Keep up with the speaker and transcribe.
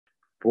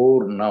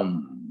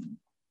Poornam,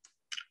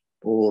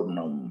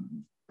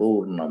 Poornam,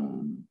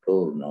 Poornam,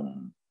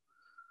 Poornam.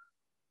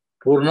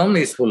 Poornam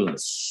is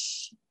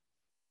fullness.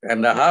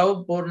 And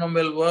how Poornam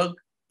will work,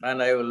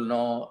 and I will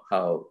know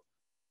how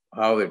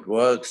it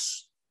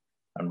works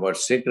and what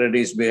secret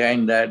is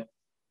behind that.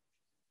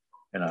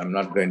 And I'm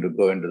not going to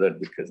go into that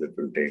because it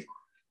will take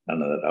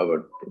another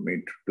hour for me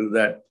to do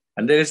that.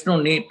 And there is no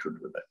need to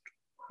do that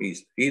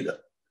either.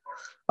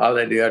 All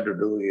that you have to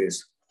do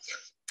is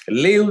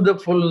live the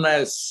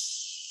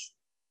fullness.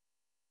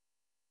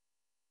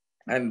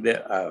 And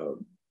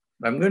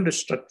I'm going to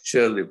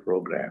structure the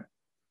program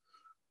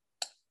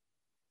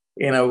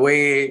in a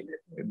way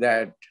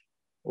that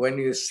when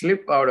you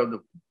slip out of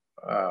the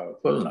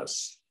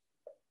fullness,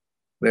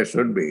 there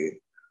should be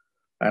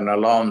an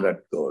alarm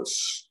that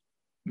goes,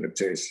 that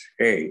says,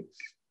 hey,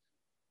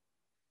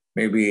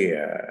 maybe,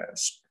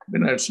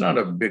 it's not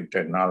a big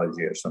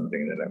technology or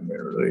something that I'm going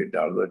to read,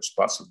 although it's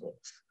possible.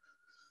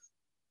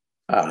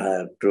 I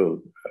have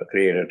to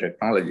create a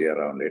technology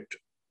around it.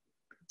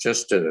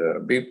 Just a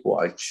beep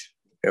watch.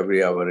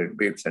 Every hour it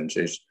beeps and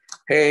says,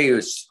 hey,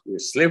 you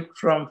slipped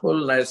from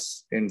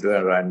fullness into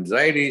an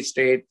anxiety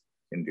state,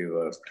 into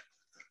your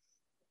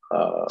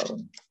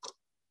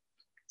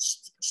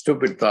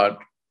stupid thought.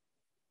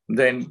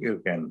 Then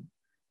you can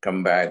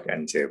come back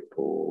and say,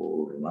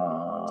 Poorna,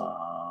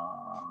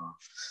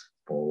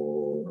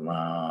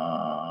 Poorna,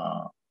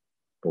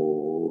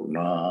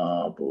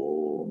 Poorna,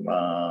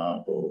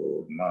 Poorna,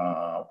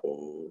 Poorna,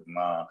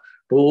 Poorna,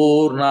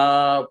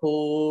 Poorna,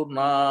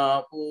 Poorna,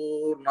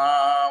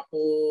 Poorna,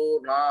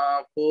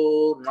 Poorna,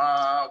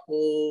 Poorna,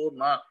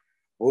 Poorna,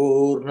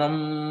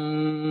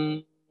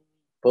 Poornam,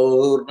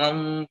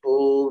 Poornam,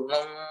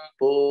 Poornam,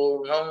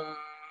 Poornam.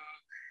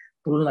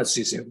 Fullness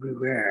is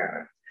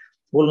everywhere.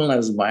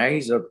 Fullness, my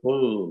eyes are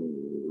full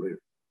with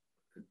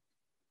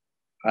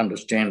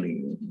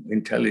understanding,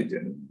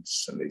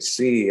 intelligence, and I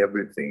see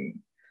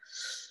everything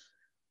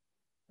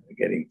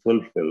getting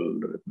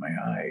fulfilled with my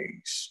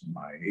eyes.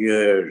 My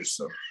ears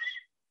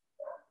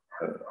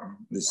are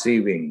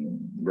receiving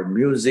the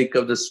music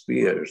of the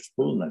spheres,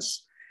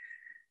 fullness.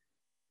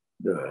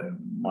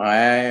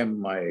 My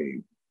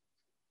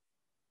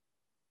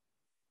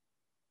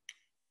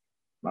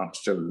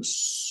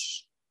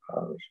nostrils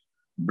are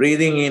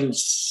breathing in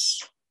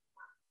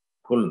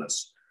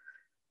fullness.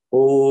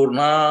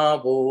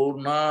 Poorna,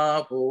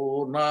 Poorna,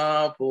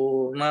 Poorna,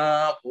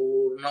 Poorna,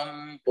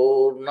 Poornam,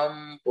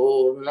 Poornam,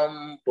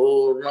 Poornam,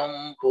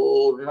 Poornam,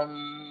 Poornam,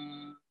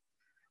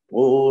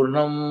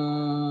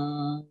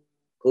 Poornam,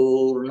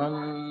 Poornam,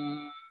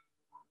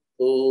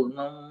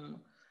 Poornam.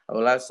 I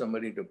will ask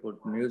somebody to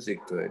put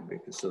music to it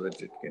because so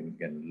that it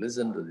can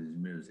listen to this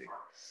music.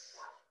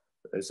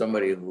 There's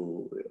somebody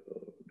who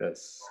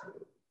does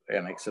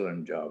an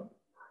excellent job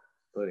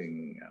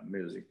putting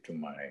music to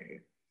my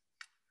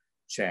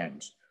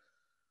chants.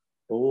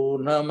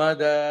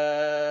 Poornamada,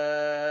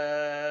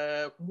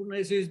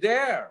 Fullness is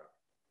there.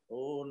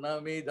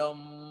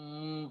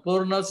 Poornamidam,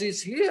 Poorness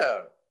is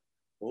here.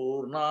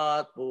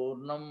 Poornat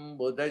Poornam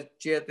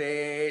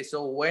Bodhachyate.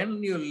 So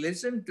when you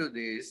listen to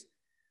this,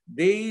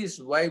 these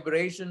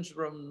vibrations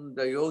from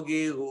the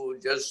yogi who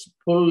just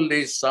pull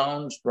these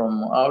sounds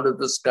from out of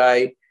the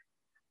sky,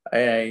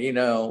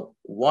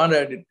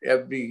 wanted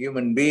every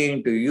human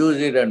being to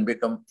use it and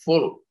become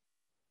full.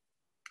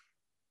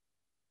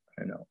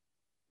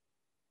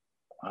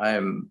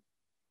 I'm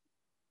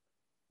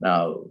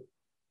now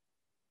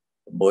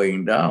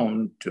bowing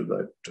down to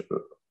that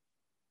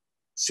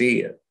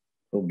seer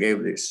who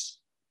gave this.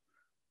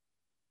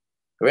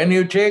 When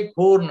you take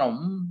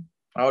Poornam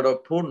out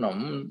of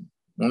Poornam,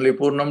 only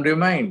Poornam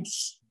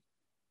remains,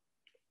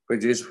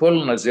 which is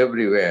fullness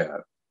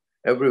everywhere,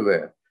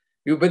 everywhere.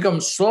 You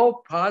become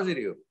so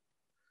positive,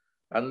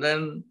 and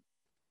then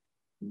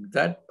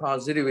that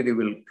positivity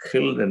will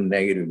kill the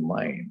negative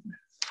mind.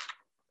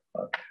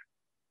 Okay.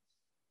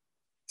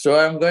 So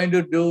I'm going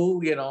to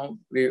do,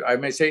 I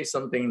may say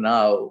something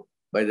now,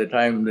 by the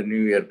time the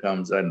new year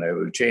comes, and I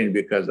will change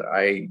because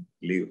I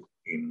live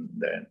in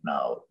the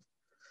now.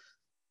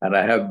 And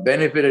I have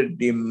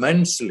benefited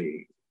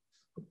immensely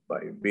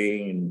by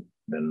being in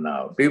the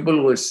now.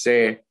 People who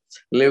say,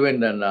 live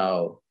in the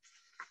now,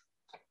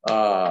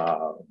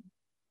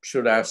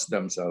 should ask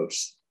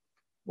themselves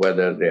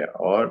whether they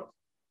are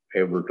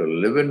able to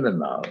live in the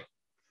now.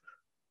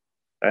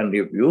 And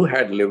if you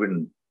had lived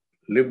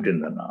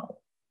in the now,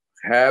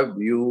 have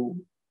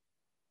you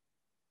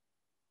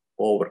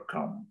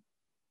overcome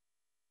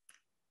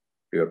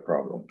your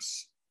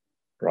problems?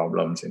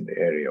 Problems in the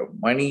area of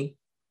money,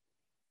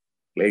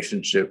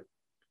 relationship,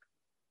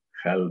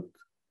 health,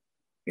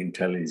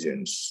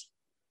 intelligence,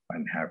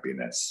 and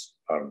happiness,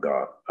 or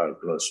God, or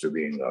close to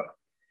being God.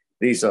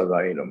 These are the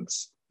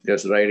items.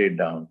 Just write it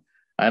down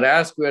and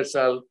ask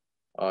yourself,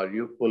 are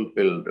you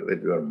fulfilled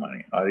with your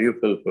money? Are you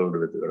fulfilled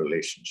with your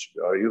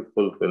relationship? Are you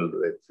fulfilled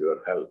with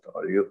your health?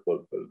 Are you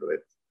fulfilled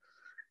with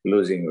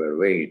losing your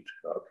weight?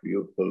 Are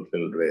you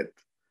fulfilled with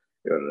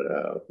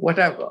your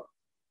whatever?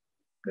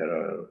 There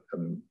are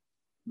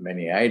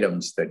many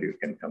items that you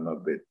can come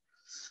up with.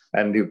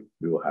 And if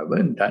you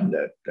haven't done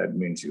that, that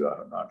means you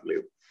are not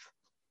lived.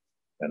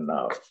 And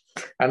now.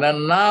 And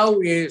then now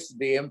is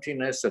the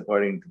emptiness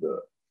according to the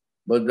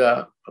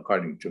Buddha.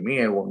 According to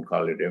me, I won't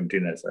call it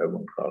emptiness. I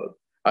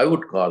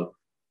would call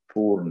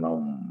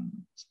Poornam.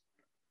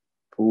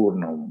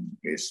 Poornam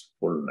is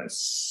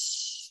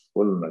fullness.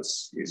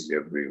 Fullness is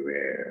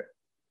everywhere.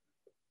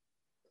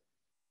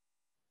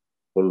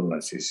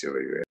 Fullness is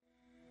everywhere.